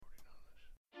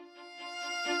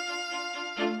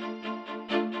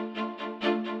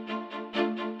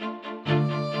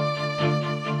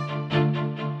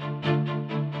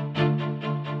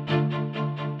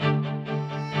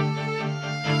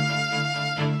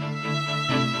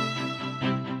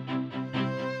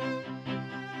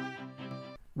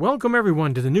Welcome,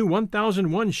 everyone, to the new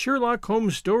 1001 Sherlock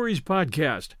Holmes Stories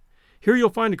podcast. Here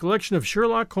you'll find a collection of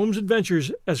Sherlock Holmes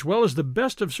adventures, as well as the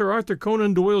best of Sir Arthur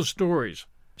Conan Doyle's stories.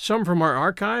 Some from our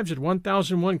archives at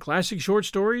 1001 Classic Short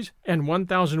Stories and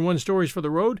 1001 Stories for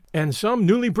the Road, and some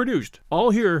newly produced,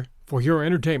 all here for your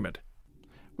entertainment.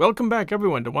 Welcome back,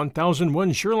 everyone, to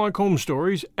 1001 Sherlock Holmes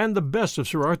Stories and the best of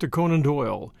Sir Arthur Conan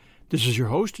Doyle. This is your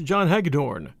host, John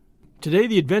Hagedorn. Today,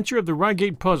 the adventure of the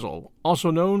Reigate Puzzle,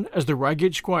 also known as the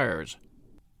Reigate Squires.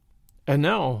 And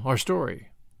now, our story.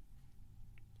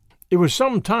 It was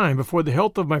some time before the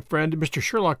health of my friend Mr.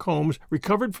 Sherlock Holmes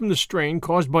recovered from the strain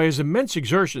caused by his immense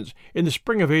exertions in the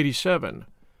spring of '87.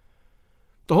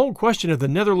 The whole question of the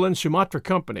Netherlands Sumatra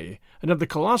Company and of the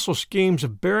colossal schemes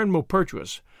of Baron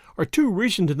Maupertuis are too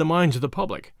recent in the minds of the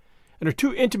public, and are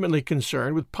too intimately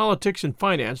concerned with politics and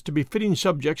finance to be fitting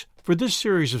subjects for this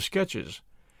series of sketches.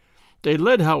 They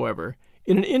led, however,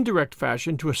 in an indirect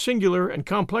fashion to a singular and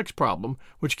complex problem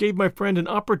which gave my friend an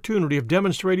opportunity of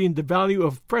demonstrating the value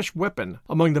of a fresh weapon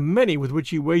among the many with which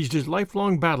he waged his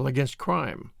lifelong battle against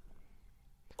crime.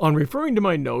 On referring to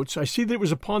my notes, I see that it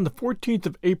was upon the 14th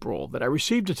of April that I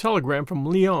received a telegram from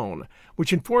Lyon,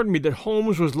 which informed me that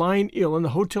Holmes was lying ill in the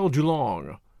Hotel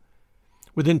Dulong.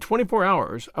 Within 24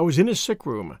 hours, I was in his sick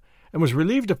room, and was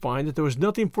relieved to find that there was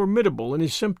nothing formidable in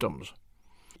his symptoms.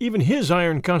 Even his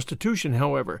iron constitution,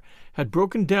 however, had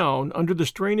broken down under the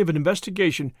strain of an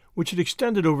investigation which had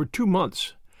extended over 2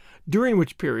 months, during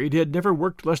which period he had never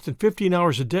worked less than 15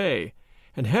 hours a day,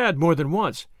 and had more than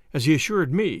once, as he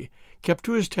assured me, kept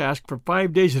to his task for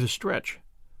 5 days at a stretch.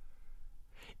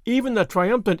 Even the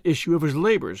triumphant issue of his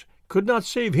labors could not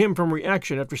save him from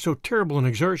reaction after so terrible an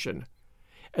exertion,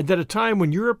 and at a time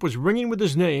when Europe was ringing with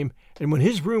his name, and when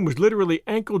his room was literally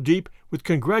ankle-deep with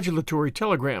congratulatory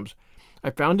telegrams, I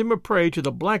found him a prey to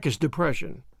the blackest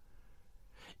depression.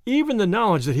 Even the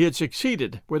knowledge that he had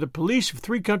succeeded where the police of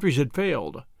 3 countries had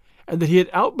failed, and that he had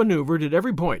outmaneuvered at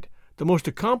every point the most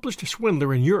accomplished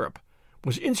swindler in Europe,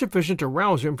 was insufficient to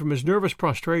rouse him from his nervous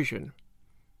prostration.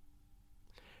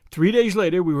 3 days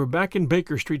later we were back in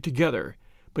Baker Street together,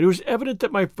 but it was evident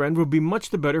that my friend would be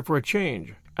much the better for a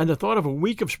change, and the thought of a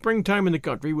week of springtime in the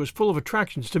country was full of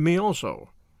attractions to me also.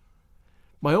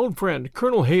 My old friend,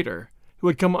 Colonel Hayter, who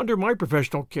had come under my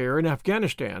professional care in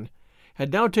Afghanistan,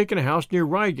 had now taken a house near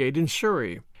Reigate in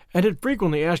Surrey, and had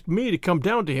frequently asked me to come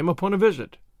down to him upon a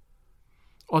visit.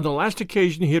 On the last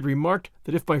occasion he had remarked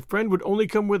that if my friend would only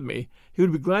come with me, he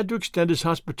would be glad to extend his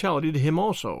hospitality to him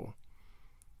also.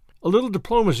 A little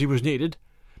diplomacy was needed,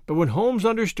 but when Holmes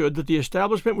understood that the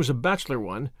establishment was a bachelor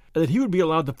one, and that he would be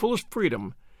allowed the fullest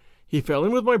freedom, he fell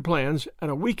in with my plans,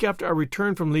 and a week after our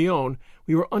return from Lyon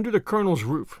we were under the Colonel's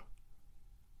roof.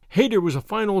 Hayter was a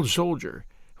fine old soldier,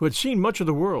 who had seen much of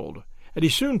the world, and he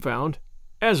soon found,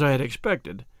 as I had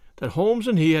expected, that Holmes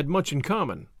and he had much in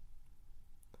common.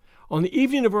 On the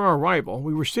evening of our arrival,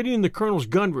 we were sitting in the Colonel's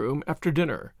gun-room after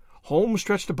dinner, Holmes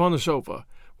stretched upon the sofa,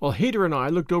 while Hayter and I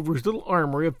looked over his little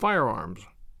armory of firearms.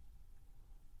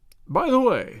 "By the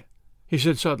way," he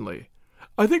said suddenly,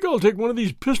 "I think I'll take one of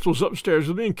these pistols upstairs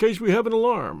with me in case we have an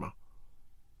alarm."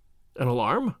 "An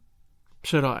alarm?"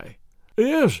 said I.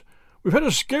 "Yes. We've had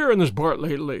a scare in this part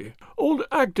lately. Old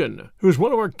Acton, who's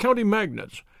one of our county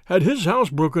magnates, had his house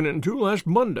broken into last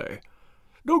Monday.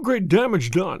 No great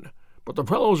damage done, but the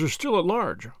fellows are still at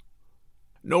large."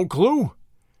 "No clue?"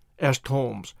 asked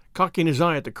Holmes, cocking his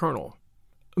eye at the Colonel.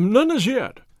 "None as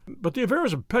yet, but the affair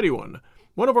is a petty one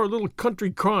of our little country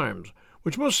crimes,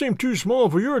 which must seem too small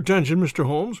for your attention, Mr.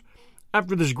 Holmes,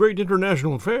 after this great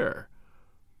international affair."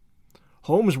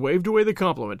 Holmes waved away the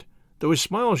compliment, though his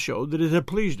smile showed that it had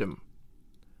pleased him.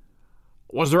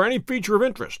 "Was there any feature of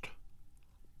interest?"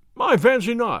 "I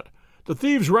fancy not. The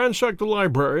thieves ransacked the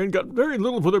library and got very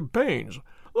little for their pains.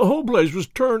 The whole place was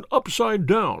turned upside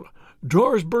down,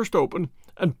 drawers burst open,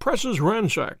 and presses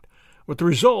ransacked, with the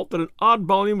result that an odd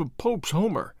volume of Pope's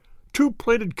Homer, 2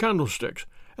 plated candlesticks,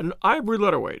 and an ivory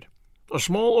letter-weight, a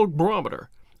small oak barometer,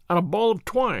 and a ball of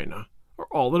twine are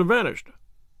all that have vanished."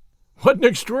 "What an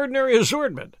extraordinary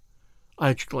assortment!" I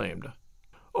exclaimed.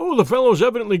 "Oh, the fellows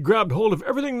evidently grabbed hold of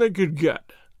everything they could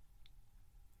get."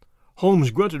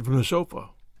 Holmes grunted from the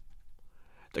sofa.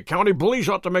 "The county police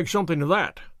ought to make something of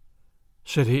that,"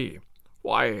 said he.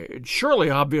 "Why, it's surely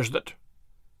obvious that—"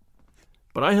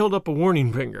 But I held up a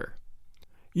warning finger.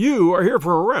 "You are here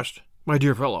for arrest, my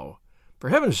dear fellow. For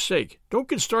heaven's sake, don't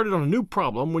get started on a new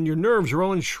problem when your nerves are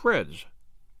all in shreds."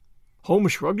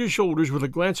 Holmes shrugged his shoulders with a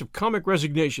glance of comic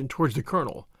resignation towards the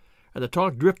Colonel, and the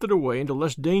talk drifted away into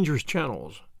less dangerous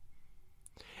channels.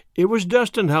 It was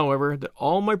destined, however, that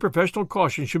all my professional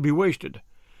caution should be wasted,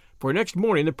 for next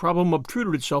morning the problem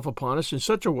obtruded itself upon us in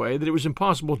such a way that it was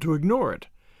impossible to ignore it,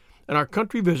 and our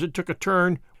country visit took a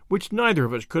turn which neither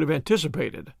of us could have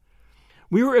anticipated.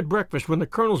 We were at breakfast when the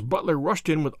Colonel's butler rushed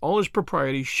in with all his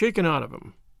propriety shaken out of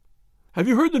him. "Have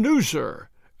you heard the news, sir?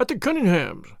 At the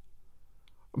Cunninghams?"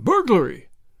 "Burglary!"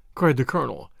 cried the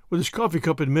Colonel, with his coffee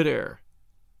cup in mid-air.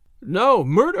 "No,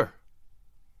 murder."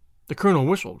 The Colonel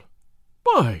whistled.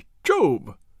 "By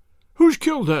Jove! Who's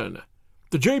killed, then?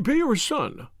 The J.P. or his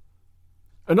son?"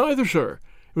 "Neither, sir.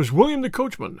 It was William the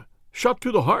coachman, shot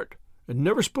through the heart, and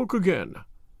never spoke again."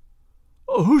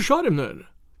 "Who shot him, then?"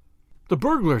 "The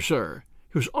burglar, sir.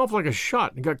 He was off like a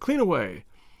shot and got clean away.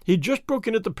 He'd just broke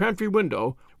in at the pantry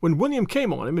window when William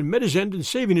came on him and met his end in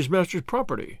saving his master's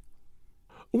property."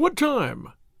 "What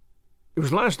time?" "It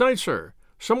was last night, sir,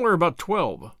 somewhere about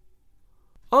 12.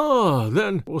 "Ah,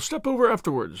 then we'll step over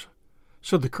afterwards,"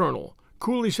 said the Colonel,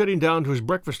 coolly sitting down to his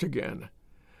breakfast again.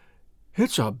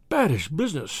 "It's a baddish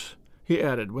business," he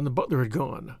added when the butler had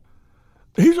gone.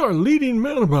 "He's our leading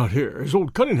man about here, is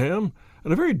old Cunningham,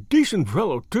 and a very decent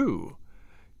fellow, too.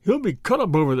 He'll be cut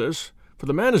up over this, for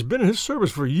the man has been in his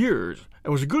service for years,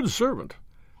 and was a good servant.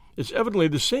 It's evidently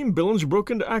the same villains who broke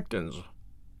into Acton's."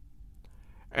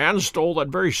 "And stole that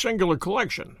very singular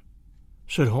collection,"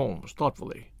 said Holmes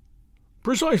thoughtfully.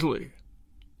 "Precisely."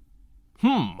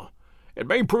 It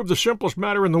may prove the simplest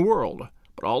matter in the world,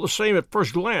 but all the same at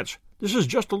first glance this is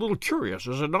just a little curious,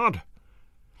 is it not?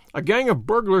 A gang of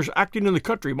burglars acting in the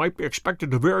country might be expected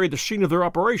to vary the scene of their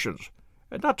operations,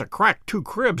 and not to crack 2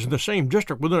 cribs in the same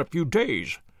district within a few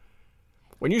days.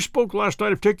 When you spoke last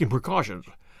night of taking precautions,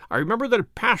 I remember that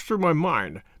it passed through my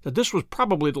mind that this was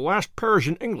probably the last parish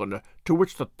in England to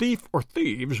which the thief or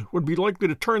thieves would be likely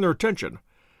to turn their attention,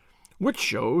 which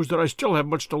shows that I still have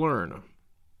much to learn."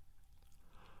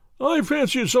 "I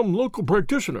fancy it's some local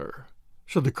practitioner,"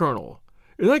 said the Colonel.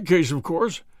 "In that case, of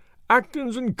course,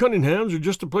 Acton's and Cunningham's are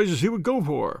just the places he would go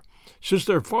for, since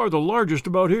they're far the largest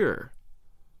about here."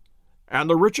 "And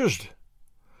the richest?"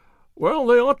 "Well,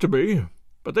 they ought to be,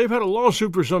 but they've had a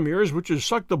lawsuit for some years which has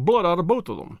sucked the blood out of both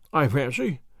of them, I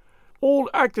fancy. Old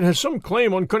Acton has some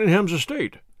claim on Cunningham's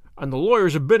estate, and the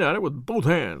lawyers have been at it with both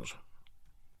hands."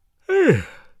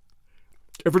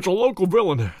 "If it's a local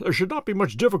villain, there should not be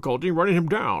much difficulty in running him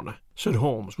down," said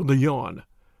Holmes with a yawn.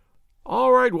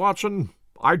 "All right, Watson,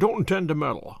 I don't intend to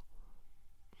meddle."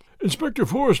 "Inspector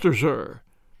Forrester, sir,"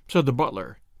 said the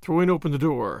butler, throwing open the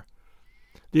door.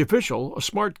 The official, a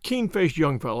smart, keen-faced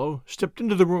young fellow, stepped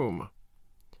into the room.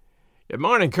 "Good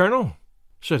morning, Colonel,"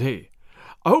 said he.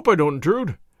 "I hope I don't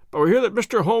intrude, but we hear that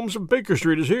Mr. Holmes of Baker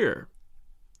Street is here."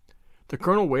 The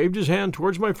Colonel waved his hand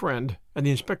towards my friend, and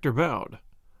the inspector bowed.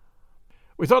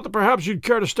 "We thought that perhaps you'd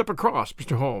care to step across,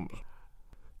 Mr. Holmes."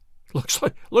 Looks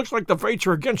like the fates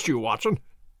are against you, Watson,"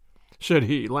 said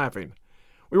he, laughing.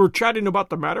 "We were chatting about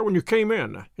the matter when you came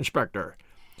in, Inspector.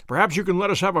 Perhaps you can let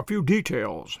us have a few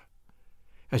details."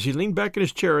 As he leaned back in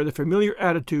his chair in the familiar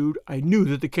attitude, I knew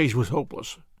that the case was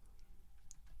hopeless.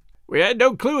 "We had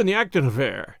no clue in the Acton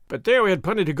affair, but there we had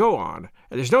plenty to go on,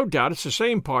 and there's no doubt it's the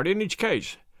same party in each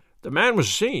case. The man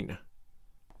was seen."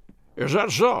 "Is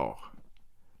that so?"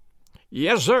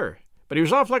 "Yes, sir, but he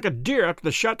was off like a deer after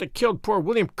the shot that killed poor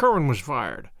William Curran was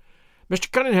fired.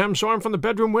 Mr. Cunningham saw him from the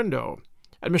bedroom window,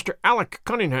 and Mr. Alec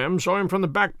Cunningham saw him from the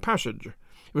back passage.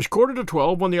 It was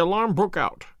 11:45 when the alarm broke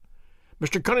out.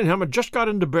 Mr. Cunningham had just got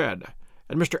into bed,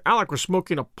 and Mr. Alec was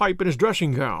smoking a pipe in his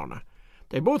dressing-gown.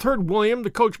 They both heard William, the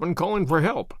coachman, calling for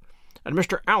help, and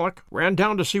Mr. Alec ran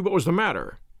down to see what was the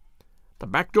matter. The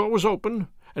back door was open,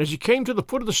 and as he came to the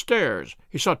foot of the stairs,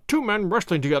 he saw 2 men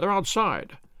wrestling together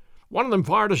outside. One of them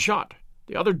fired a shot,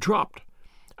 the other dropped,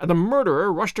 and the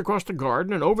murderer rushed across the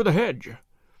garden and over the hedge.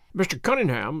 Mr.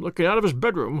 Cunningham, looking out of his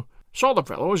bedroom, saw the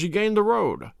fellow as he gained the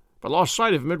road, but lost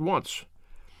sight of him at once.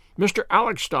 Mr.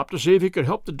 Alec stopped to see if he could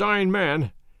help the dying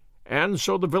man, and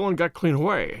so the villain got clean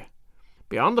away.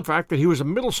 Beyond the fact that he was a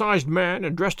middle-sized man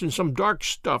and dressed in some dark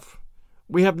stuff,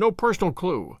 we have no personal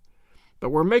clue, but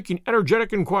we're making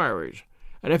energetic inquiries,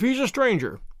 and if he's a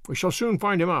stranger, we shall soon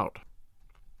find him out."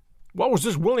 "What was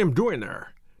this William doing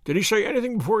there? Did he say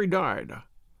anything before he died?"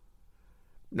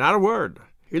 "Not a word.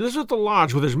 He lives at the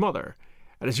lodge with his mother,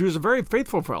 and as he was a very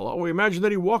faithful fellow, we imagine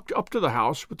that he walked up to the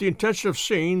house with the intention of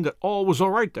seeing that all was all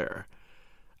right there.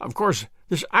 Of course,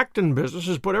 this Acton business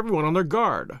has put everyone on their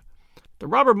guard. The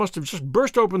robber must have just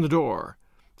burst open the door.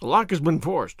 The lock has been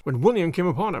forced when William came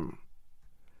upon him."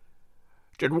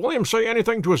 "Did William say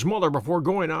anything to his mother before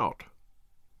going out?"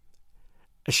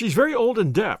 "She's very old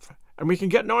and deaf, and we can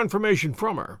get no information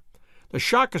from her. The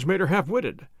shock has made her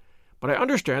half-witted, but I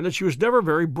understand that she was never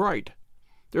very bright.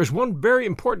 There is one very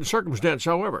important circumstance,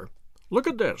 however. Look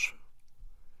at this."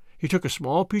 He took a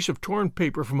small piece of torn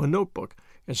paper from a notebook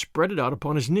and spread it out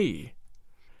upon his knee.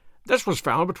 "This was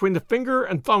found between the finger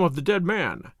and thumb of the dead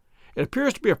man. It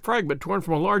appears to be a fragment torn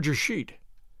from a larger sheet.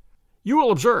 You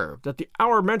will observe that the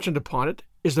hour mentioned upon it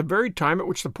is the very time at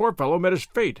which the poor fellow met his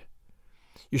fate.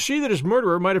 You see that his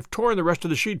murderer might have torn the rest of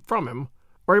the sheet from him,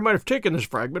 or he might have taken this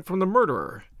fragment from the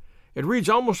murderer. It reads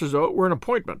almost as though it were an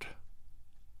appointment."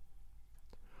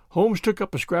 Holmes took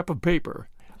up a scrap of paper,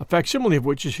 a facsimile of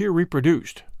which is here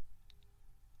reproduced.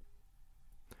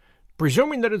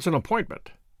 "Presuming that it's an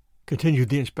appointment," continued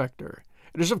the inspector,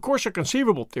 "it is of course a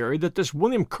conceivable theory that this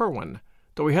William Kirwan,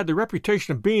 though he had the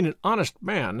reputation of being an honest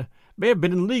man, may have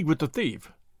been in league with the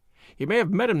thief. He may have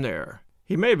met him there.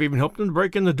 He may have even helped him to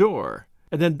break in the door,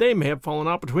 and then they may have fallen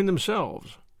out between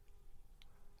themselves."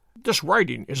 "This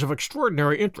writing is of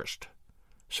extraordinary interest,"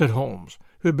 said Holmes,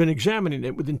 who had been examining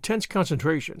it with intense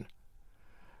concentration.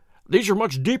 "These are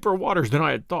much deeper waters than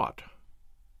I had thought."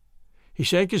 He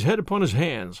sank his head upon his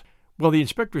hands, while the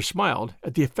inspector smiled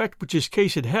at the effect which his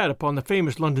case had had upon the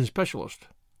famous London specialist.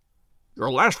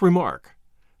 "Your last remark,"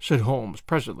 said Holmes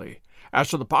presently, "as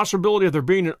to the possibility of there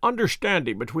being an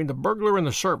understanding between the burglar and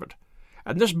the servant,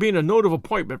 and this being a note of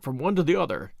appointment from one to the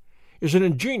other, is an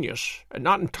ingenious and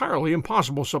not entirely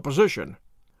impossible supposition.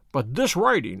 But this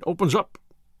writing opens up—"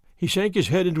 He sank his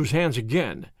head into his hands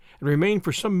again, and remained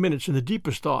for some minutes in the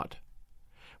deepest thought.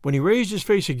 When he raised his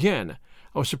face again,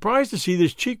 I was surprised to see that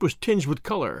his cheek was tinged with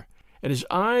color, and his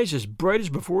eyes as bright as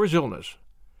before his illness.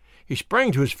 He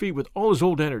sprang to his feet with all his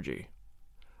old energy.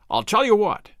 "I'll tell you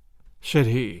what," said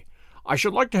he. "I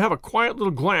should like to have a quiet little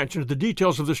glance into the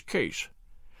details of this case.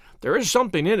 There is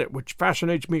something in it which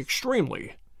fascinates me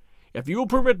extremely. If you will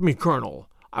permit me, Colonel,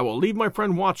 I will leave my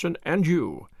friend Watson and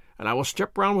you, and I will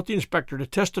step round with the inspector to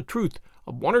test the truth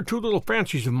of one or two little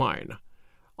fancies of mine.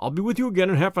 I'll be with you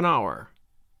again in half an hour."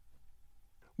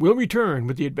 We'll return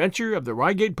with the adventure of the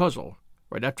Reigate Puzzle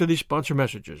right after these sponsor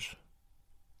messages.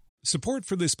 Support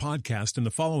for this podcast and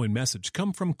the following message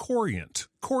come from Corient.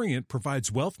 Corient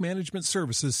provides wealth management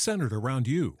services centered around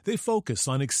you. They focus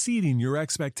on exceeding your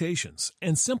expectations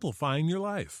and simplifying your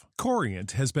life.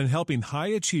 Corient has been helping high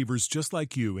achievers just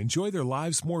like you enjoy their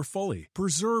lives more fully,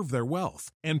 preserve their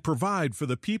wealth, and provide for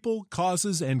the people,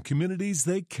 causes, and communities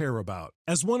they care about.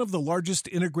 As one of the largest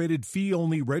integrated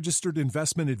fee-only registered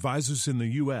investment advisors in the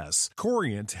U.S.,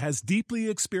 Corient has deeply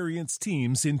experienced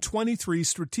teams in 23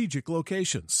 strategic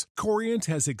locations. Corient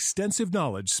has extensive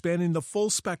knowledge spanning the full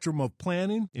spectrum of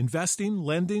planning, investing,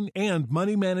 lending, and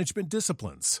money management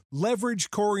disciplines. Leverage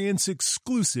Corient's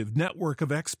exclusive network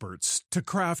of experts to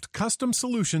craft custom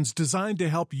solutions designed to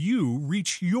help you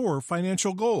reach your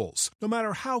financial goals, no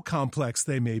matter how complex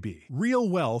they may be. Real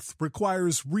wealth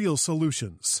requires real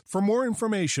solutions. For more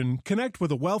information, connect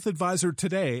with a wealth advisor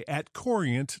today at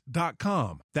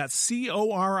Corient.com. That's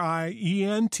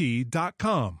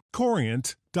Corient.com.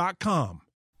 Corient.com.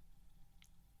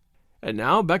 And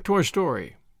now back to our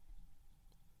story.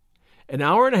 An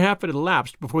hour and a half had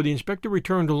elapsed before the inspector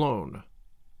returned alone.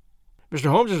 "Mr.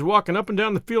 Holmes is walking up and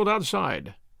down the field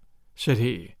outside," said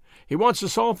he. "He wants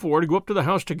us all four to go up to the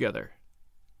house together."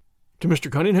 "To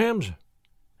Mr. Cunningham's?"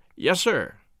 "Yes,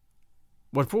 sir."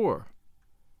 "What for?"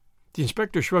 The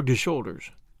inspector shrugged his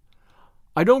shoulders.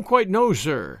 "I don't quite know,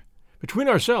 sir. Between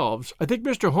ourselves, I think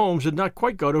Mr. Holmes had not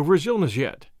quite got over his illness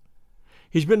yet.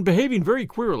 He's been behaving very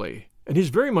queerly, and he's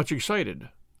very much excited."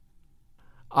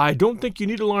 "I don't think you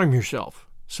need alarm yourself,"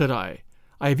 said I.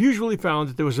 "I have usually found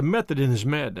that there was a method in his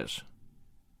madness."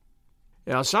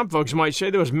 "Yeah, some folks might say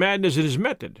there was madness in his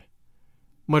method,"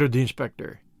 muttered the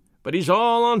inspector. "But he's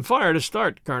all on fire to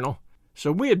start, Colonel,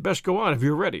 so we had best go on if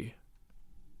you're ready."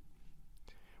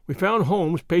 We found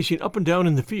Holmes pacing up and down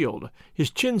in the field,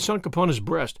 his chin sunk upon his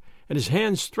breast, and his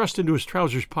hands thrust into his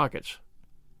trousers pockets.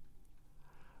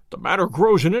 "The matter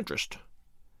grows in interest,"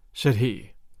 said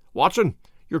he. "Watson,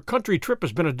 your country trip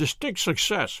has been a distinct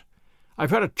success.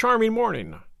 I've had a charming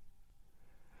morning."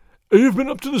 "You've been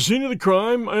up to the scene of the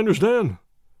crime, I understand,"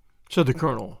 said the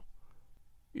colonel.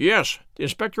 "Yes, the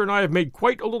inspector and I have made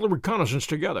quite a little reconnaissance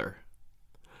together."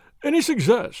 "Any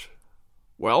success?"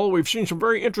 "Well, we've seen some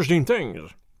very interesting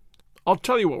things. I'll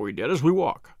tell you what we did as we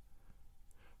walk.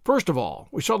 First of all,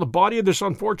 we saw the body of this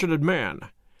unfortunate man.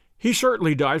 He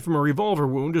certainly died from a revolver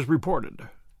wound as reported."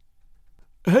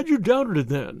 "Had you doubted it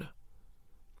then?"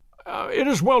 "It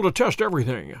is well to test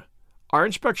everything. Our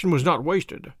inspection was not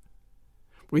wasted.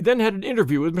 We then had an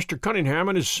interview with Mr. Cunningham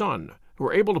and his son, who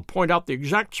were able to point out the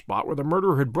exact spot where the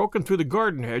murderer had broken through the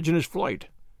garden hedge in his flight.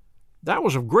 That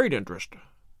was of great interest."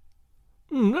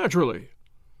 "Naturally."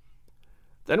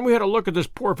 "Then we had a look at this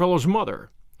poor fellow's mother.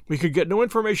 We could get no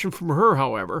information from her,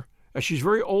 however, as she's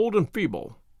very old and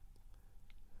feeble."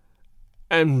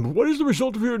 And what is the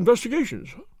result of your investigations?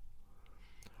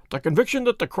 The conviction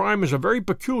that the crime is a very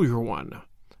peculiar one.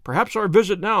 Perhaps our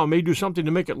visit now may do something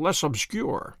to make it less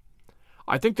obscure.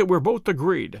 I think that we're both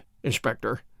agreed,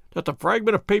 Inspector, that the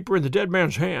fragment of paper in the dead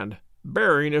man's hand,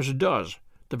 bearing, as it does,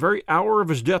 the very hour of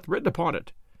his death written upon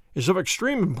it, is of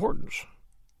extreme importance.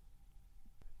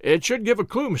 It should give a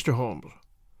clue, Mr. Holmes.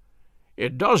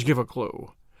 It does give a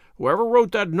clue. Whoever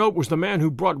wrote that note was the man who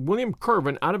brought William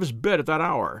Kirwan out of his bed at that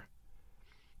hour.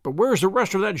 But where's the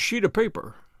rest of that sheet of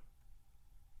paper?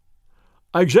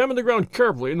 I examined the ground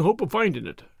carefully in the hope of finding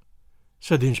it,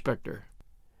 said the inspector.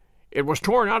 It was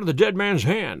torn out of the dead man's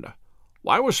hand.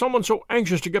 Why was someone so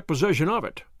anxious to get possession of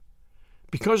it?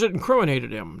 Because it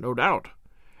incriminated him, no doubt.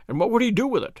 And what would he do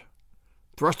with it?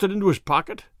 Thrust it into his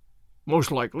pocket?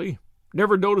 Most likely,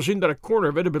 never noticing that a corner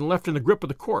of it had been left in the grip of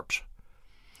the corpse.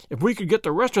 If we could get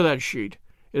the rest of that sheet,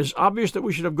 it is obvious that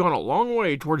we should have gone a long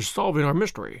way towards solving our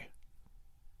mystery.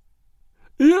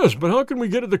 Yes, but how can we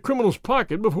get at the criminal's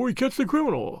pocket before we catch the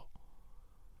criminal?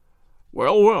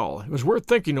 Well, it was worth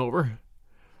thinking over.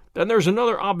 Then there's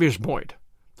another obvious point.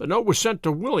 The note was sent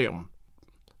to William.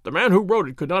 The man who wrote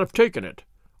it could not have taken it.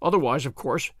 Otherwise, of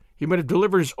course, he might have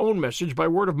delivered his own message by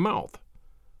word of mouth.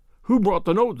 Who brought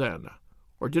the note, then?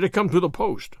 Or did it come through the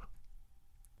post?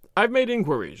 I've made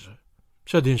inquiries,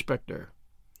 said the inspector.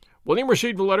 William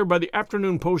received the letter by the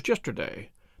afternoon post yesterday.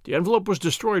 The envelope was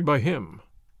destroyed by him.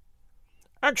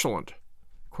 Excellent,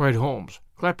 cried Holmes,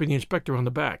 clapping the inspector on the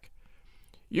back.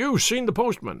 You've seen the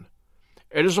postman.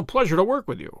 It is a pleasure to work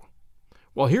with you.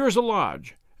 Well, here is the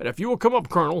lodge, and if you will come up,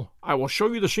 Colonel, I will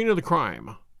show you the scene of the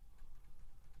crime.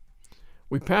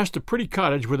 We passed the pretty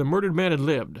cottage where the murdered man had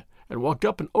lived, and walked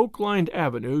up an oak-lined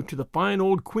avenue to the fine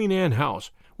old Queen Anne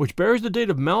house, which bears the date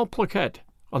of Malplaquet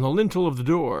on the lintel of the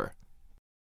door.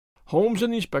 Holmes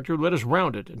and the inspector led us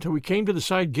round it until we came to the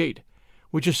side gate,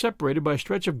 which is separated by a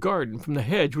stretch of garden from the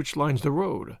hedge which lines the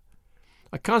road.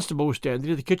 A constable was standing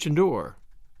at the kitchen door.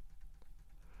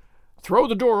 "Throw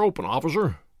the door open,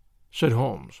 officer," said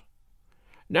Holmes.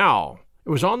 "Now, it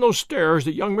was on those stairs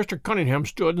that young Mr. Cunningham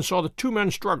stood and saw the two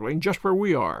men struggling just where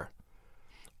we are.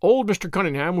 Old Mr.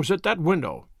 Cunningham was at that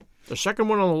window, the second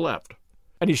one on the left,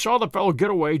 and he saw the fellow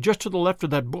get away just to the left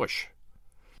of that bush.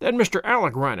 Then Mr.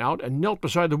 Alec ran out and knelt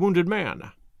beside the wounded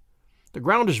man. The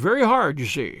ground is very hard, you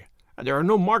see, and there are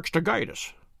no marks to guide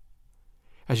us."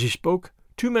 As he spoke,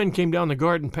 two men came down the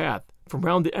garden path from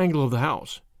round the angle of the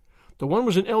house. The one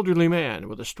was an elderly man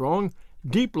with a strong,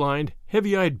 deep-lined,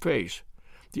 heavy-eyed face.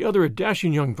 The other a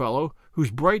dashing young fellow,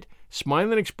 whose bright,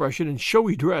 smiling expression and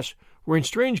showy dress were in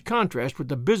strange contrast with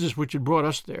the business which had brought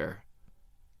us there.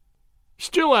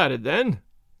 "Still at it, then?"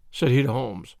 said he to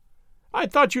Holmes. "I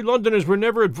thought you Londoners were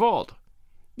never at fault.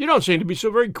 You don't seem to be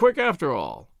so very quick after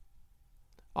all."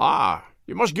 "Ah,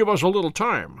 you must give us a little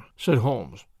time," said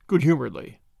Holmes,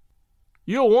 good-humoredly.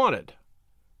 "You'll want it,"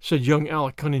 said young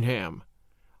Alec Cunningham.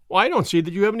 "Why, I don't see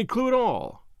that you have any clue at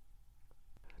all."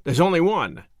 "There's only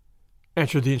one,"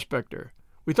 answered the inspector.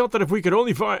 "We thought that if we could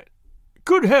only find—"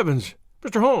 "Good heavens!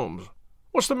 Mr. Holmes,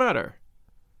 what's the matter?"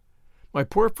 My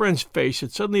poor friend's face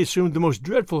had suddenly assumed the most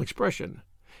dreadful expression.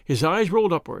 His eyes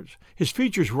rolled upwards, his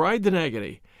features writhed in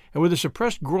agony, and with a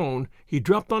suppressed groan he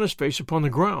dropped on his face upon the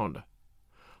ground.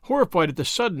 Horrified at the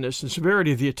suddenness and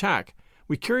severity of the attack,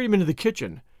 we carried him into the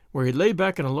kitchen, where he lay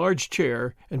back in a large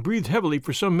chair and breathed heavily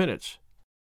for some minutes.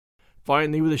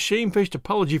 Finally, with a shamefaced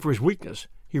apology for his weakness,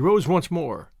 he rose once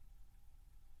more.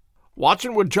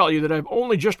 "Watson would tell you that I have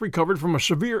only just recovered from a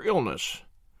severe illness,"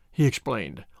 he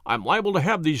explained. "I'm liable to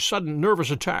have these sudden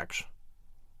nervous attacks."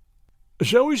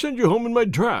 "Shall we send you home in my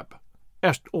trap?"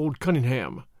 asked old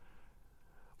Cunningham.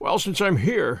 "Well, since I'm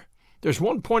here, there's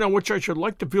one point on which I should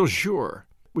like to feel sure.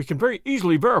 We can very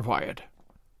easily verify it."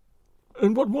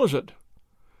 "And what was it?"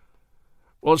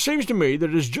 "Well, it seems to me that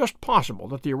it is just possible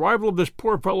that the arrival of this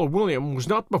poor fellow William was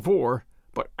not before,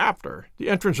 but after, the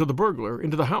entrance of the burglar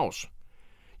into the house.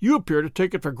 You appear to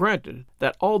take it for granted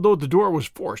that although the door was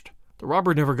forced, the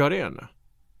robber never got in."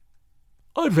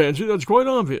 "I fancy that's quite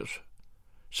obvious,"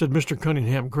 said Mr.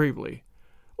 Cunningham gravely.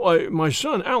 "Why, my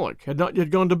son Alec had not yet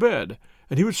gone to bed,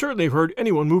 and he would certainly have heard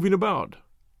anyone moving about."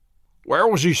 "Where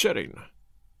was he sitting?"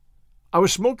 "I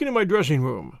was smoking in my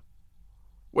dressing-room."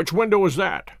 "Which window was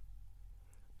that?"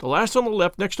 "The last on the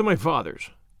left next to my father's."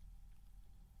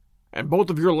 "And both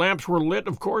of your lamps were lit,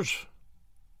 of course?"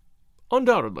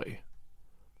 "Undoubtedly."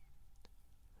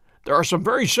 "There are some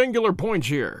very singular points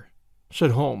here,"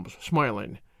 said Holmes,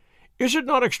 smiling. "Is it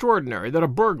not extraordinary that a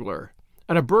burglar,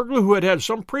 and a burglar who had had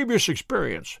some previous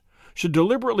experience, should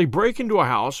deliberately break into a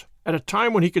house at a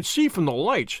time when he could see from the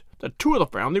lights that two of the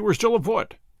family were still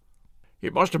afoot?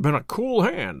 He must have been a cool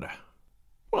hand."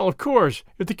 "Well, of course,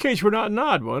 if the case were not an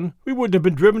odd one, we wouldn't have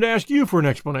been driven to ask you for an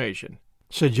explanation,"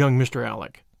 said young Mr.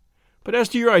 Alec. "But as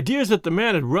to your ideas that the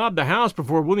man had robbed the house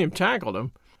before William tackled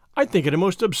him, I think it a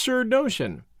most absurd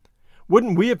notion.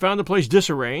 Wouldn't we have found the place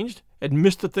disarranged and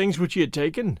missed the things which he had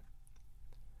taken?"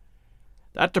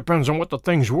 "That depends on what the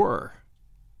things were,"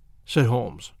 said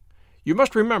Holmes. "You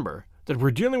must remember that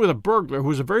we're dealing with a burglar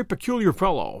who is a very peculiar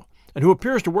fellow, and who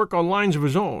appears to work on lines of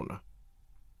his own.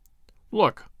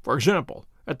 Look, for example,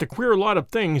 at the queer lot of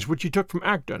things which he took from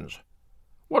Acton's.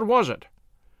 What was it?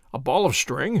 A ball of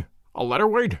string? A letter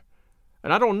weight?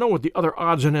 And I don't know what the other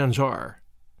odds and ends are."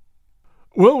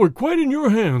 "Well, we're quite in your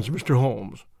hands, Mr.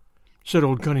 Holmes," said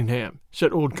old Cunningham.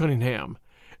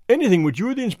 "Anything which you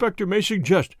or the inspector may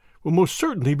suggest will most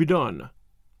certainly be done."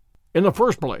 "In the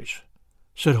first place,"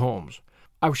 said Holmes,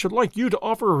 "I should like you to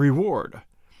offer a reward,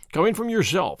 coming from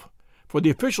yourself, for the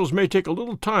officials may take a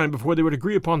little time before they would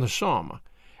agree upon the sum,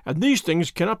 and these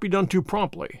things cannot be done too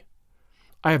promptly.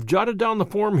 I have jotted down the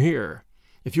form here.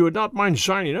 If you would not mind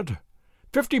signing it,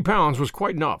 £50 was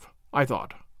quite enough, I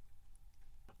thought."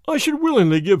 "I should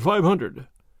willingly give 500,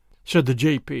 said the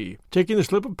J.P., taking the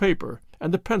slip of paper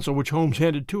and the pencil which Holmes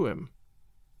handed to him.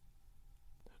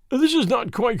 "This is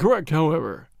not quite correct,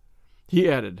 however," he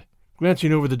added,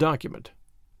 glancing over the document.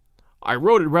 "I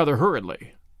wrote it rather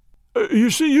hurriedly. You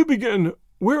see, you begin,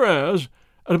 'Whereas,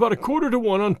 at about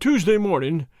 1:45 on Tuesday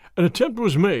morning, an attempt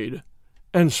was made,'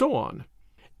 and so on.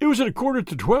 It was at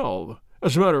 11:45,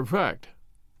 as a matter of fact."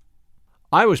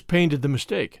 I was pained at the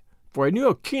mistake, for I knew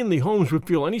how keenly Holmes would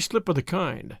feel any slip of the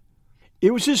kind.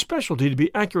 It was his specialty to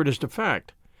be accurate as to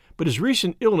fact, but his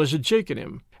recent illness had shaken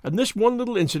him, and this one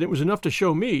little incident was enough to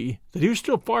show me that he was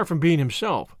still far from being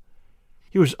himself.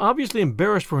 He was obviously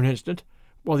embarrassed for an instant,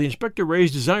 while the inspector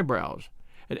raised his eyebrows,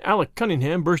 and Alec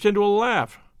Cunningham burst into a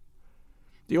laugh.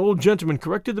 The old gentleman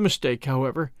corrected the mistake,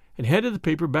 however, and handed the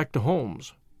paper back to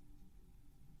Holmes.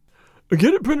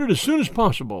 "Get it printed as soon as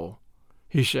possible,"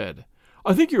 he said.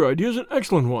 "I think your idea is an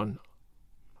excellent one."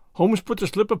 Holmes put the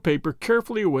slip of paper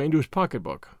carefully away into his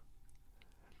pocketbook.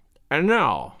 "And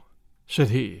now," said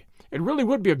he, "it really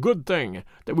would be a good thing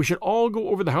that we should all go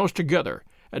over the house together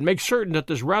and make certain that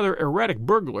this rather erratic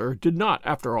burglar did not,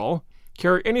 after all,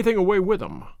 carry anything away with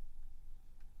him."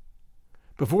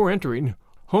 Before entering,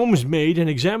 Holmes made an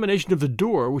examination of the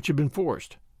door which had been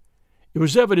forced. It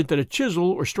was evident that a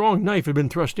chisel or strong knife had been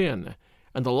thrust in,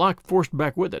 and the lock forced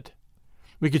back with it.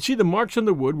 We could see the marks on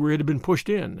the wood where it had been pushed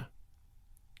in.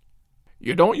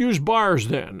 "You don't use bars,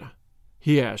 then?"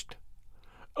 he asked.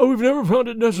 "Oh, we've never found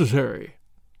it necessary."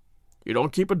 "You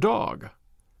don't keep a dog?"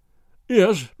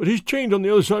 "Yes, but he's chained on the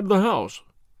other side of the house."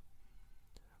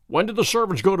 "When did the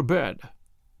servants go to bed?"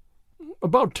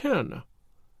 "About 10.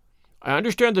 I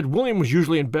understand that William was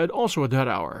usually in bed also at that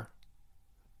hour."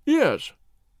 "Yes."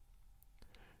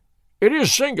 "It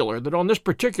is singular that on this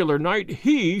particular night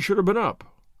he should have been up.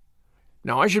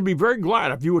 Now I should be very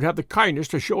glad if you would have the kindness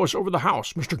to show us over the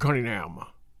house, Mr. Cunningham."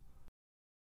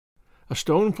 A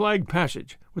stone-flagged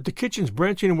passage, with the kitchens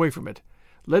branching away from it,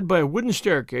 led by a wooden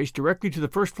staircase directly to the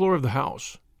first floor of the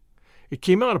house. It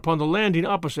came out upon the landing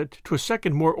opposite to a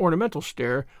second more ornamental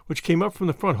stair which came up from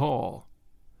the front hall.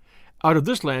 Out of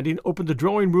this landing opened the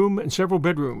drawing-room and several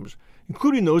bedrooms,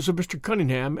 including those of Mr.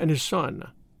 Cunningham and his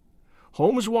son.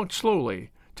 Holmes walked slowly,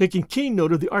 taking keen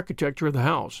note of the architecture of the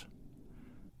house.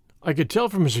 I could tell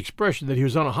from his expression that he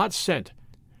was on a hot scent,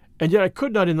 and yet I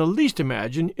could not in the least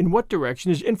imagine in what direction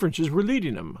his inferences were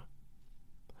leading him.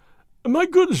 "My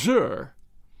good sir,"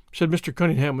 said Mr.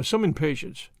 Cunningham with some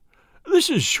impatience, "this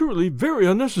is surely very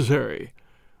unnecessary.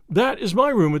 That is my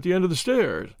room at the end of the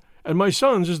stairs, and my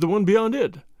son's is the one beyond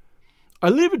it. I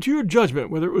leave it to your judgment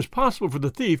whether it was possible for the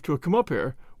thief to have come up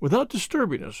here without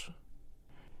disturbing us."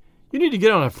 "You need to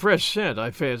get on a fresh scent,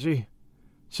 I fancy,"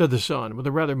 said the son, with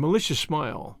a rather malicious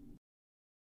smile.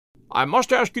 "I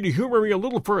must ask you to humor me a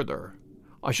little further.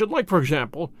 I should like, for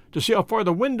example, to see how far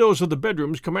the windows of the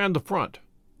bedrooms command the front.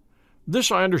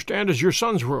 This, I understand, is your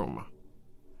son's room."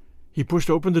 He pushed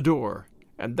open the door,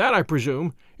 "and that, I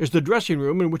presume, is the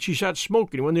dressing-room in which he sat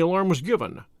smoking when the alarm was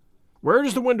given. Where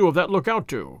does the window of that look out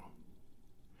to?"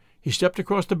 He stepped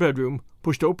across the bedroom,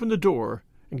 pushed open the door,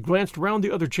 and glanced round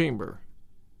the other chamber.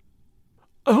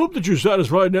 "I hope that you're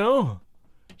satisfied now,"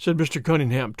 said Mr.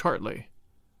 Cunningham tartly.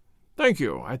 "Thank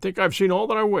you. I think I've seen all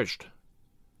that I wished."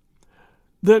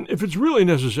 "Then, if it's really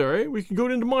necessary, we can go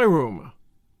into my room."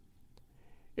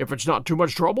 "If it's not too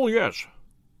much trouble, yes."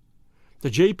 The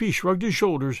J.P. shrugged his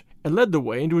shoulders and led the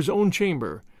way into his own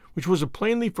chamber, which was a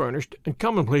plainly furnished and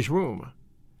commonplace room.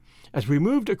 As we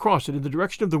moved across it in the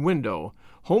direction of the window,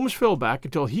 Holmes fell back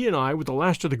until he and I were the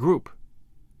last of the group.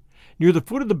 Near the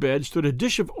foot of the bed stood a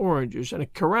dish of oranges and a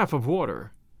carafe of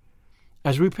water.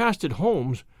 As we passed it,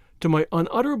 Holmes, to my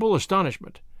unutterable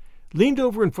astonishment, leaned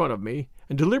over in front of me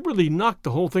and deliberately knocked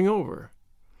the whole thing over.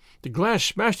 The glass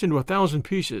smashed into 1,000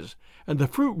 pieces, and the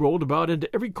fruit rolled about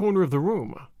into every corner of the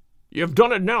room. "You've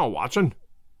done it now, Watson,"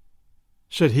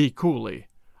 said he coolly.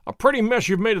 "A pretty mess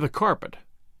you've made of the carpet."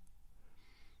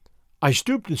 I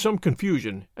stooped in some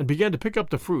confusion and began to pick up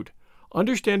the fruit,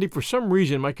 understanding for some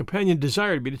reason my companion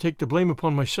desired me to take the blame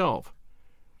upon myself.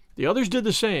 The others did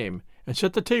the same, and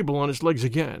set the table on its legs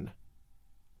again.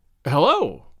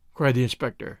 "Hello!" cried the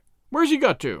inspector. "Where's he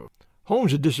got to?"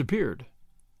 Holmes had disappeared.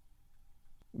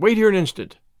 "Wait here an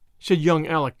instant," said young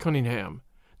Alec Cunningham.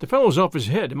 "The fellow's off his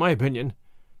head, in my opinion.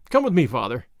 Come with me,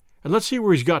 Father, and let's see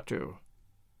where he's got to."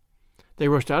 They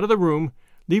rushed out of the room,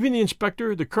 leaving the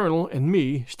inspector, the colonel, and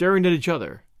me staring at each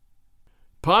other.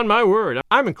 "'Pon my word,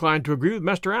 I'm inclined to agree with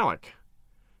Master Alec,"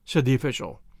 said the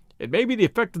official. "It may be the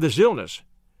effect of this illness,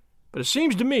 but it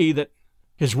seems to me that—"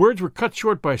 His words were cut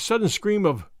short by a sudden scream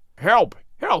of "Help!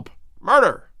 Help!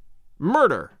 Murder!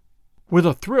 Murder!" With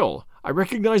a thrill, I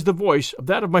recognized the voice of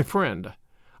that of my friend.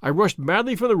 I rushed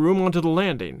madly from the room onto the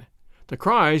landing. The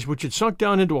cries, which had sunk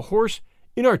down into a hoarse,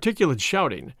 inarticulate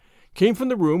shouting, came from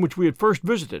the room which we had first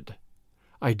visited.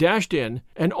 I dashed in,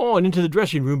 and on into the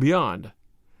dressing-room beyond.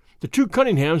 The two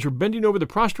Cunninghams were bending over the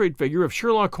prostrate figure of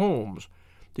Sherlock Holmes,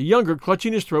 the younger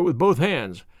clutching his throat with both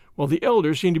hands, while the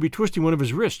elder seemed to be twisting one of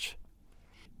his wrists.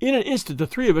 In an instant the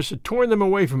three of us had torn them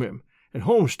away from him, and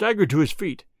Holmes staggered to his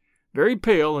feet, very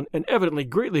pale and evidently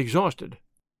greatly exhausted.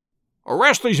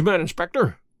 "Arrest these men,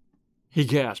 Inspector," he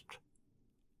gasped.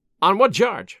 "On what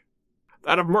charge?"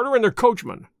 "That of murdering their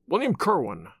coachman, William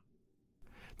Kirwan."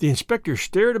 The inspector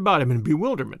stared about him in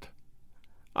bewilderment.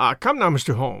 "Come now,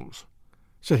 Mr. Holmes,"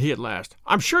 said he at last.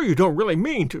 "I'm sure you don't really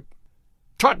mean to—"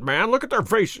 "Tut, man, look at their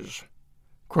faces,"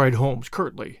 cried Holmes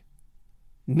curtly.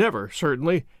 Never,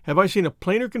 certainly, have I seen a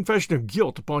plainer confession of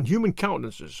guilt upon human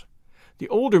countenances. The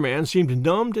older man seemed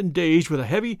numbed and dazed with a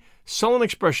heavy, sullen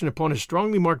expression upon his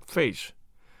strongly marked face.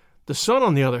 The son,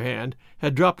 on the other hand,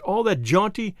 had dropped all that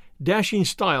jaunty, dashing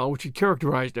style which had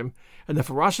characterized him, and the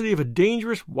ferocity of a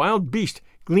dangerous, wild beast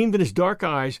gleamed in his dark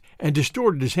eyes and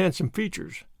distorted his handsome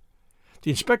features.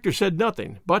 The inspector said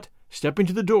nothing, but, stepping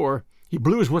to the door, he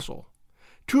blew his whistle.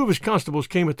 Two of his constables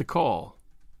came at the call.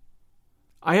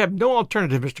 "I have no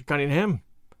alternative, Mr. Cunningham,"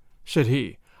 said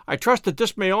he. "I trust that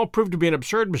this may all prove to be an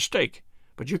absurd mistake,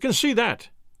 but you can see that.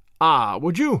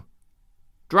 Would you?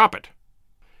 Drop it."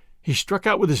 He struck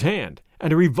out with his hand,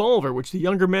 and a revolver which the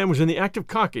younger man was in the act of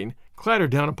cocking clattered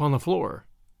down upon the floor.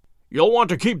 "You'll want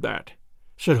to keep that,"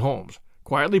 said Holmes,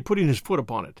 quietly putting his foot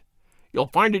upon it. "You'll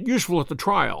find it useful at the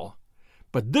trial.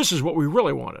 But this is what we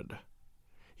really wanted."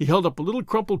 He held up a little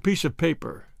crumpled piece of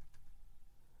paper.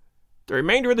 "The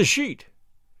remainder of the sheet,"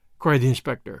 cried the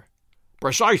inspector.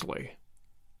 "Precisely."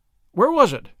 "Where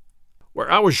was it?"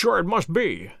 "Where I was sure it must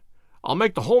be. I'll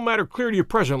make the whole matter clear to you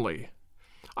presently.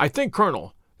 I think,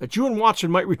 Colonel, that you and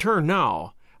Watson might return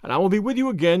now, and I will be with you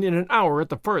again in an hour at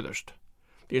the furthest.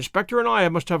 The inspector and I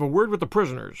must have a word with the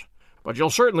prisoners, but you'll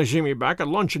certainly see me back at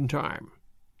luncheon time."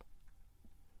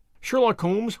 Sherlock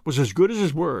Holmes was as good as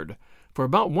his word, for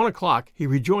about 1 o'clock he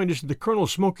rejoined us in the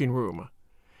colonel's smoking-room.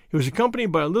 He was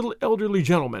accompanied by a little elderly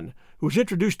gentleman, who was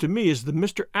introduced to me as the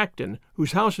Mr. Acton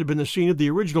whose house had been the scene of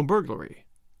the original burglary.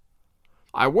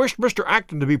 "I wished Mr.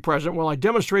 Acton to be present while I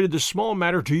demonstrated this small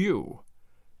matter to you,"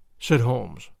 said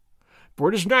Holmes, "for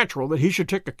it is natural that he should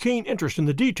take a keen interest in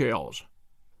the details.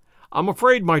 I'm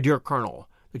afraid, my dear Colonel,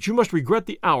 that you must regret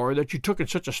the hour that you took in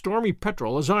such a stormy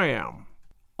petrel as I am."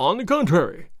 "On the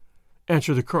contrary,"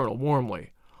 answered the colonel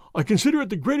warmly, "I consider it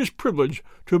the greatest privilege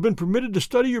to have been permitted to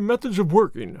study your methods of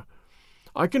working.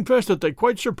 I confess that they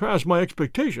quite surpass my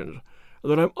expectations,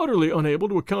 and that I am utterly unable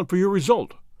to account for your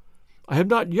result. I have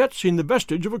not yet seen the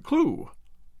vestige of a clue."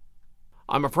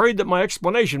 "I'm afraid that my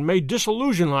explanation may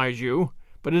disillusionize you,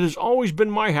 but it has always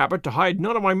been my habit to hide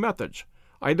none of my methods,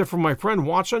 either from my friend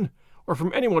Watson or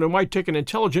from anyone who might take an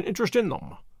intelligent interest in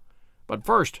them. But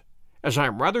first, as I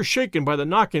am rather shaken by the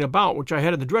knocking about which I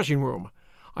had in the dressing-room,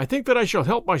 I think that I shall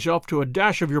help myself to a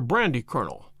dash of your brandy,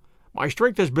 Colonel. My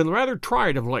strength has been rather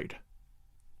tried of late."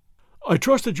 "I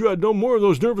trust that you had no more of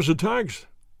those nervous attacks?"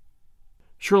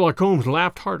 Sherlock Holmes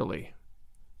laughed heartily.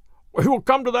 "We will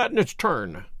come to that in its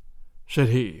turn," said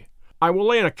he. "I will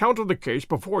lay an account of the case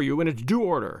before you in its due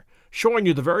order, showing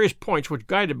you the various points which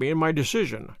guided me in my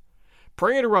decision.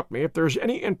 Pray interrupt me if there is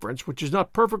any inference which is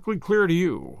not perfectly clear to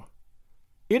you.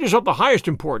 It is of the highest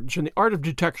importance in the art of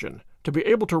detection to be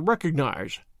able to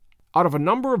recognize, out of a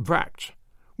number of facts,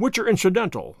 which are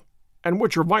incidental and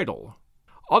which are vital.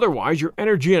 Otherwise, your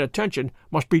energy and attention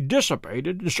must be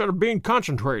dissipated instead of being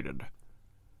concentrated.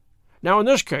 Now, in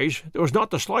this case, there was not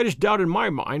the slightest doubt in my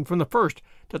mind from the first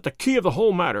that the key of the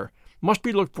whole matter must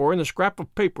be looked for in the scrap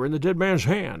of paper in the dead man's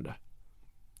hand.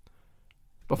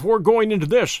 Before going into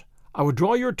this, I would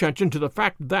draw your attention to the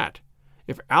fact that,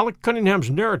 if Alec Cunningham's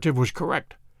narrative was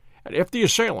correct, and if the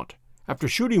assailant, after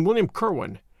shooting William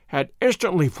Kirwan, had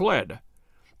instantly fled,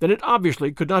 then it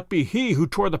obviously could not be he who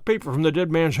tore the paper from the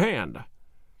dead man's hand.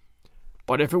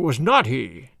 But if it was not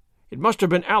he, it must have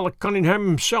been Alec Cunningham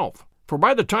himself, for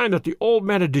by the time that the old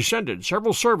man had descended,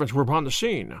 several servants were upon the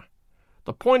scene.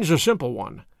 The point is a simple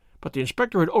one, but the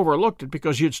inspector had overlooked it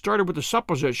because he had started with the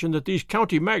supposition that these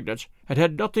county magnates had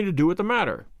had nothing to do with the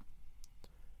matter.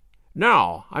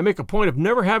 Now, I make a point of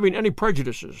never having any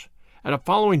prejudices, and of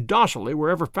following docilely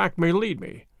wherever fact may lead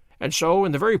me, and so,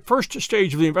 in the very first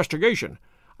stage of the investigation,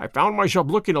 I found myself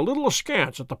looking a little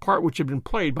askance at the part which had been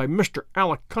played by Mr.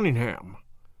 Alec Cunningham.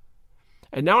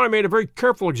 And now I made a very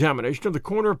careful examination of the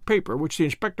corner of paper which the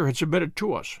inspector had submitted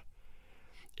to us.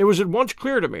 It was at once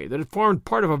clear to me that it formed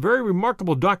part of a very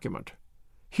remarkable document.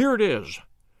 Here it is.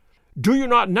 Do you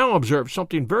not now observe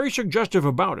something very suggestive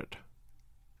about it?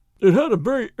 It had a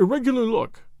very irregular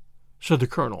look, said the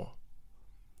colonel.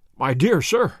 My dear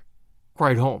sir,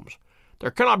 cried Holmes, there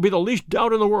cannot be the least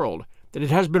doubt in the world that it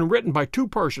has been written by two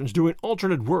persons doing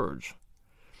alternate words.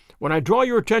 When I draw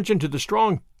your attention to the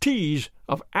strong T's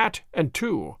of at and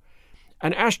to,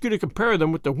 and ask you to compare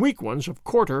them with the weak ones of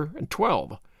quarter and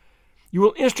 12, you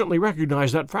will instantly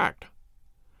recognize that fact.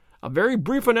 A very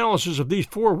brief analysis of these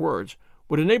four words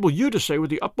would enable you to say with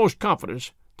the utmost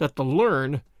confidence that the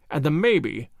learn and the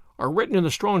maybe are written in the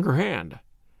stronger hand,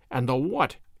 and the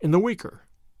what in the weaker.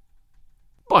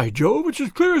 By Jove, it's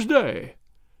as clear as day,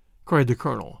 cried the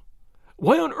colonel.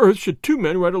 Why on earth should two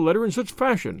men write a letter in such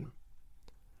fashion?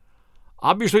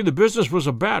 Obviously the business was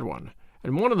a bad one,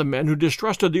 and one of the men who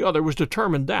distrusted the other was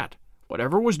determined that,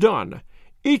 whatever was done,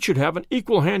 each should have an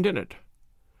equal hand in it.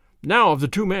 Now, of the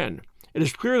two men, it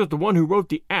is clear that the one who wrote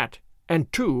the at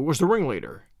and to was the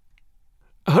ringleader.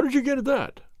 How did you get at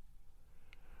that?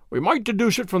 We might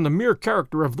deduce it from the mere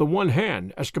character of the one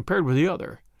hand as compared with the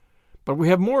other, but we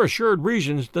have more assured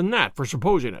reasons than that for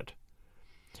supposing it.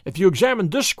 If you examine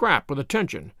this scrap with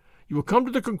attention, you will come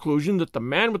to the conclusion that the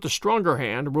man with the stronger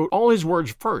hand wrote all his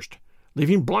words first,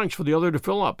 leaving blanks for the other to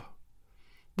fill up.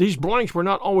 These blanks were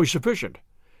not always sufficient,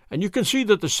 and you can see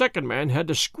that the second man had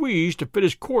to squeeze to fit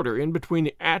his quarter in between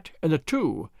the at and the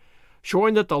to,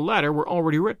 showing that the latter were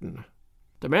already written.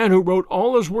 The man who wrote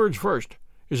all his words first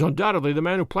is undoubtedly the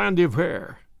man who planned the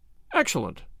affair.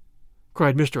 Excellent,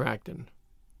 cried Mr. Acton.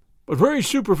 But very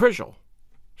superficial,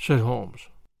 said Holmes.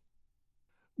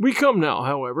 We come now,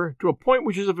 however, to a point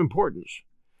which is of importance.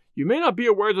 You may not be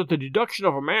aware that the deduction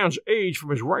of a man's age from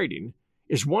his writing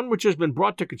is one which has been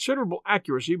brought to considerable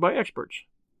accuracy by experts.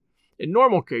 In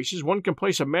normal cases, one can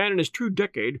place a man in his true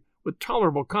decade with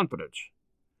tolerable confidence.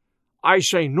 I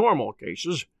say normal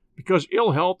cases because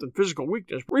ill health and physical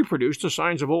weakness reproduce the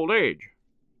signs of old age,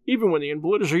 even when the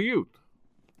invalid is a youth.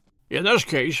 In this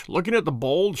case, looking at the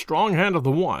bold, strong hand of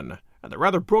the one, and the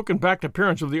rather broken-backed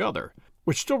appearance of the other,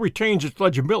 which still retains its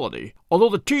legibility, although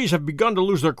the T's have begun to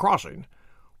lose their crossing,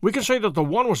 we can say that the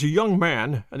one was a young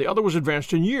man and the other was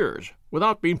advanced in years,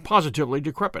 without being positively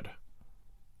decrepit.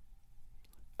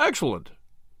 Excellent,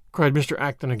 cried Mr.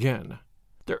 Acton again.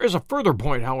 There is a further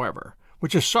point, however,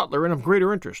 which is subtler and of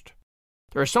greater interest.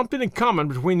 There is something in common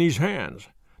between these hands.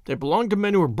 They belong to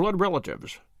men who are blood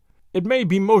relatives. It may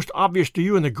be most obvious to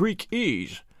you in the Greek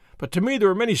E's, but to me there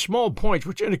are many small points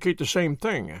which indicate the same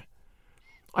thing.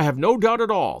 I have no doubt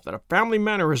at all that a family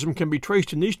mannerism can be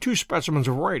traced in these two specimens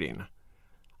of writing.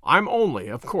 I'm only,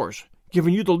 of course,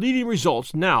 giving you the leading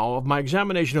results now of my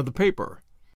examination of the paper.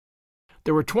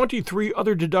 There were 23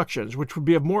 other deductions which would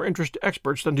be of more interest to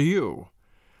experts than to you.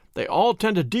 They all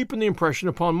tend to deepen the impression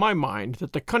upon my mind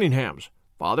that the Cunninghams,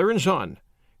 father and son,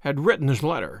 had written this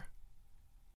letter.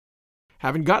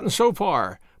 Having gotten so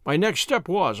far, my next step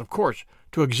was, of course,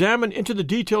 to examine into the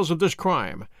details of this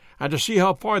crime, and to see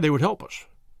how far they would help us.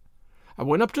 I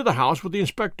went up to the house with the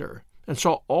inspector, and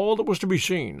saw all that was to be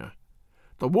seen.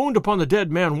 The wound upon the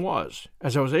dead man was,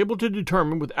 as I was able to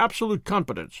determine with absolute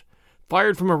confidence,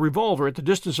 fired from a revolver at the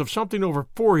distance of something over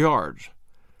 4 yards.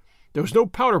 There was no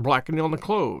powder blackening on the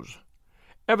clothes.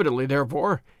 Evidently,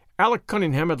 therefore, Alec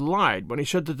Cunningham had lied when he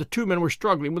said that the two men were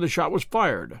struggling when the shot was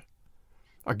fired.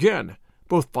 Again,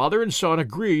 both father and son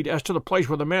agreed as to the place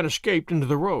where the man escaped into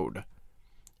the road.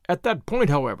 At that point,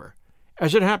 however,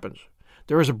 as it happens,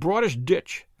 there is a broadish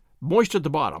ditch, moist at the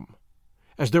bottom.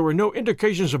 As there were no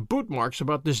indications of boot marks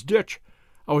about this ditch,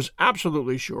 I was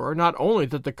absolutely sure not only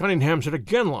that the Cunninghams had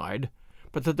again lied,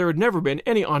 but that there had never been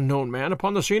any unknown man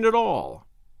upon the scene at all.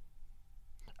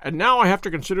 And now I have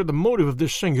to consider the motive of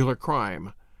this singular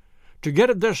crime. To get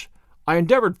at this, I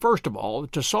endeavored first of all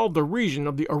to solve the reason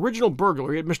of the original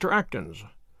burglary at Mr. Acton's.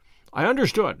 I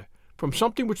understood, from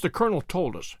something which the Colonel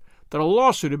told us, that a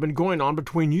lawsuit had been going on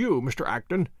between you, Mr.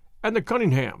 Acton, and the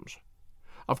Cunninghams.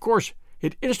 Of course,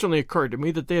 it instantly occurred to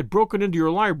me that they had broken into your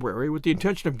library with the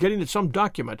intention of getting at some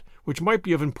document which might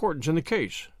be of importance in the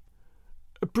case.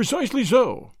 Precisely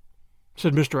so,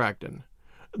 said Mr. Acton.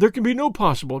 There can be no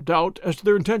possible doubt as to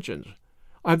their intentions.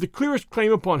 I have the clearest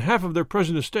claim upon half of their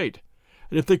present estate,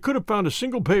 and if they could have found a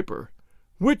single paper,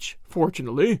 which,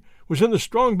 fortunately, was in the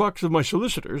strong box of my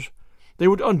solicitors, they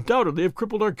would undoubtedly have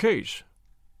crippled our case.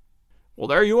 Well,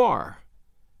 there you are,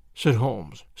 said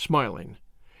Holmes, smiling.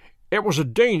 It was a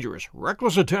dangerous,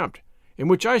 reckless attempt, in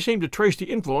which I seemed to trace the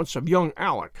influence of young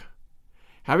Alec.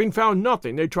 Having found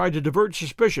nothing, they tried to divert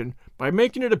suspicion by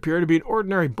making it appear to be an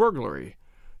ordinary burglary,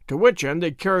 to which end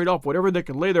they carried off whatever they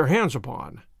could lay their hands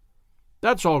upon.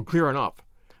 That's all clear enough,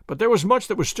 but there was much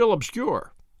that was still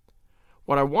obscure.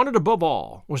 What I wanted above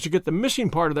all was to get the missing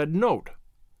part of that note.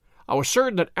 I was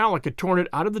certain that Alec had torn it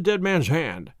out of the dead man's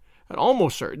hand, and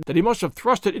almost certain that he must have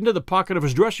thrust it into the pocket of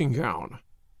his dressing gown.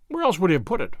 Where else would he have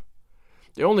put it?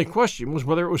 The only question was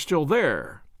whether it was still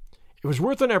there. It was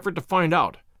worth an effort to find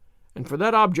out, and for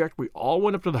that object we all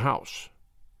went up to the house.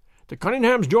 The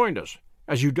Cunninghams joined us,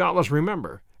 as you doubtless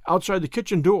remember, outside the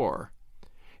kitchen door.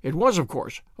 It was, of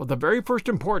course, of the very first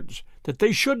importance that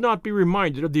they should not be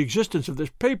reminded of the existence of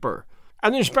this paper,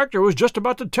 and the inspector was just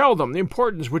about to tell them the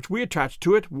importance which we attached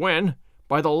to it when,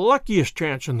 by the luckiest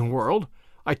chance in the world,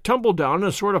 I tumbled down in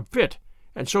a sort of fit,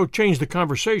 and so changed the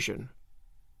conversation.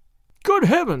 Good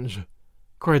heavens!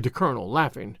 Cried the Colonel,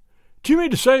 laughing. Do you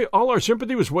mean to say all our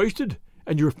sympathy was wasted,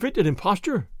 and your fit an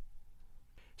imposture?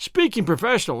 Speaking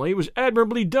professionally, it was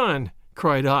admirably done,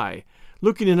 cried I,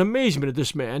 looking in amazement at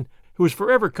this man, who was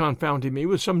forever confounding me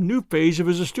with some new phase of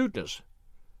his astuteness.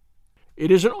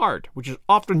 It is an art which is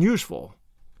often useful,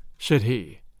 said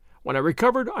he. When I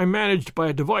recovered, I managed by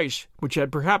a device which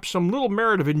had perhaps some little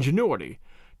merit of ingenuity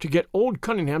to get old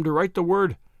Cunningham to write the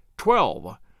word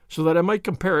 12, so that I might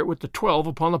compare it with the 12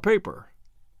 upon the paper.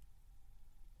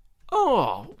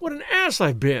 "Oh, what an ass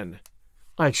I've been!"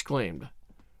 I exclaimed.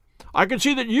 "I could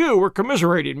see that you were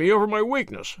commiserating me over my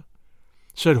weakness,"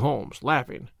 said Holmes,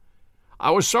 laughing.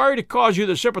 "I was sorry to cause you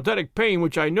the sympathetic pain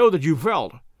which I know that you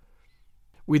felt."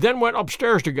 We then went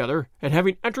upstairs together, and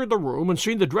having entered the room and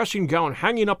seen the dressing-gown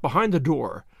hanging up behind the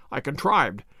door, I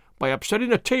contrived, by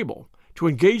upsetting a table, to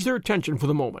engage their attention for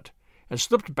the moment, and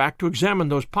slipped back to examine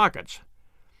those pockets.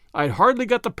 I had hardly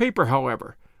got the paper,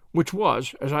 however, which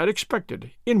was, as I had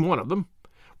expected, in one of them,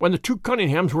 when the two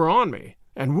Cunninghams were on me,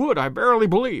 and would, I verily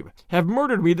believe, have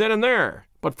murdered me then and there,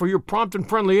 but for your prompt and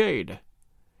friendly aid.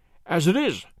 As it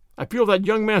is, I feel that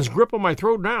young man's grip on my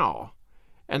throat now,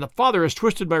 and the father has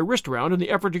twisted my wrist round in the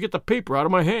effort to get the paper out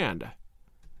of my hand.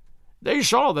 They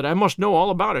saw that I must know all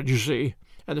about it, you see,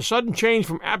 and the sudden change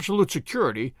from absolute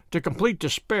security to complete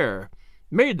despair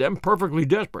made them perfectly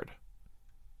desperate.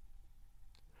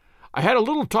 I had a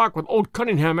little talk with old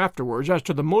Cunningham afterwards as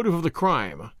to the motive of the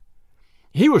crime.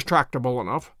 He was tractable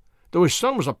enough, though his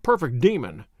son was a perfect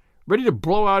demon, ready to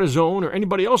blow out his own or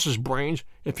anybody else's brains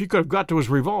if he could have got to his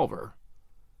revolver.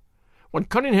 When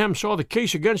Cunningham saw the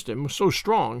case against him was so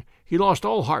strong, he lost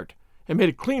all heart, and made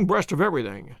a clean breast of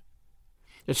everything.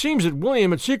 It seems that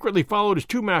William had secretly followed his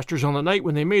two masters on the night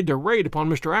when they made their raid upon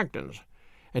Mr. Acton's,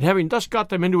 and having thus got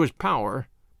them into his power,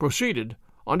 proceeded,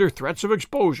 under threats of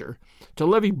exposure, to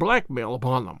levy blackmail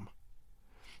upon them.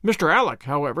 Mr. Alec,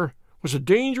 however, was a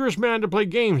dangerous man to play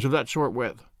games of that sort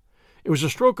with. It was a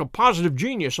stroke of positive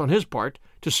genius on his part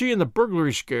to see in the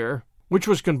burglary scare, which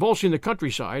was convulsing the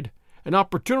countryside, an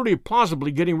opportunity of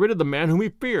plausibly getting rid of the man whom he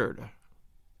feared.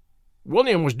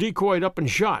 William was decoyed up and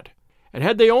shot, and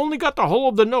had they only got the whole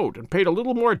of the note and paid a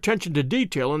little more attention to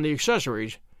detail in the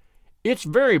accessories, it's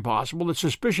very possible that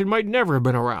suspicion might never have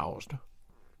been aroused.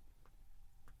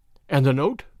 "And the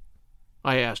note?"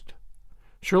 I asked.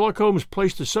 Sherlock Holmes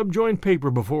placed the subjoined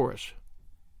paper before us.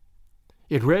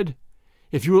 It read,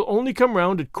 "If you will only come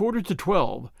round at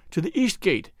 11:45 to the East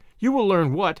Gate, you will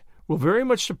learn what will very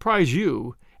much surprise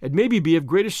you and maybe be of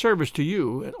greatest service to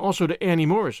you and also to Annie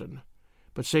Morrison.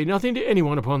 But say nothing to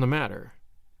anyone upon the matter."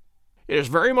 "It is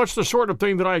very much the sort of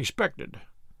thing that I expected,"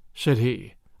 said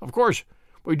he. "Of course,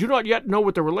 we do not yet know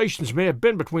what the relations may have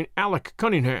been between Alec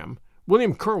Cunningham,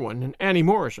 William Kirwan, and Annie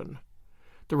Morrison.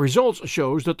 The result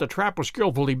shows that the trap was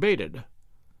skillfully baited.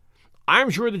 I am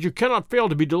sure that you cannot fail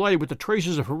to be delighted with the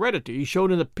traces of heredity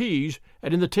shown in the P's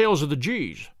and in the tails of the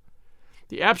G's.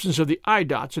 The absence of the I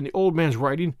dots in the old man's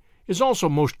writing is also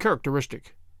most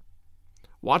characteristic.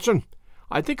 Watson,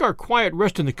 I think our quiet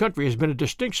rest in the country has been a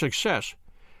distinct success,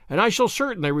 and I shall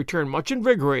certainly return much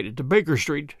invigorated to Baker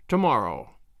Street tomorrow.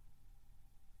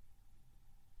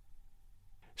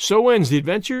 So ends the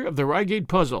adventure of the Reigate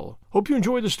Puzzle. Hope you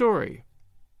enjoyed the story.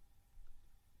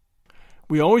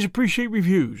 We always appreciate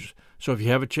reviews, so if you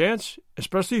have a chance,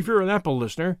 especially if you're an Apple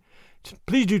listener,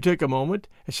 please do take a moment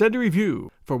and send a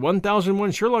review for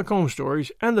 1001 Sherlock Holmes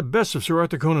stories and the best of Sir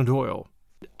Arthur Conan Doyle.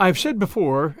 I've said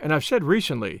before, and I've said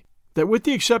recently, that with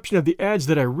the exception of the ads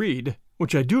that I read,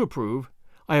 which I do approve,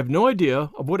 I have no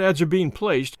idea of what ads are being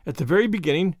placed at the very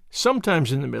beginning,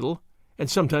 sometimes in the middle,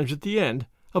 and sometimes at the end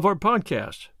of our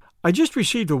podcast. I just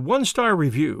received a 1-star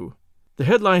review, the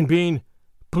headline being,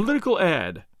 Political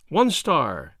Ad, 1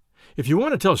 star. If you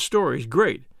want to tell stories,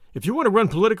 great. If you want to run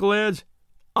political ads,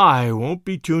 I won't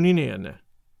be tuning in.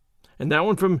 And that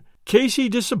one from Casey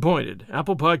Disappointed,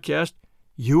 Apple Podcast,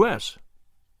 US.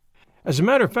 As a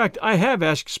matter of fact, I have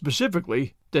asked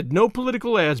specifically that no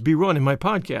political ads be run in my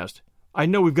podcast. I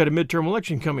know we've got a midterm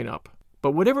election coming up,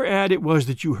 but whatever ad it was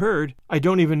that you heard, I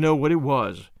don't even know what it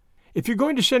was. If you're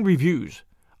going to send reviews,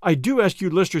 I do ask you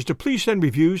listeners to please send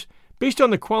reviews based on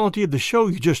the quality of the show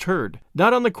you just heard,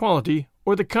 not on the quality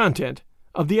or the content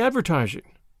of the advertising.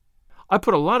 I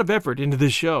put a lot of effort into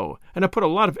this show, and I put a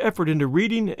lot of effort into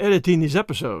reading and editing these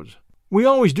episodes. We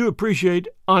always do appreciate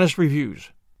honest reviews,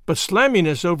 but slamming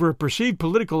us over a perceived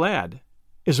political ad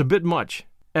is a bit much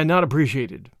and not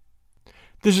appreciated.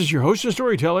 This is your host and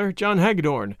storyteller, John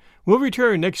Hagedorn. We'll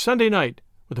return next Sunday night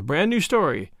with a brand new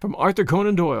story from Arthur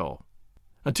Conan Doyle.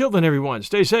 Until then, everyone,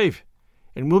 stay safe,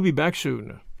 and we'll be back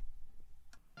soon.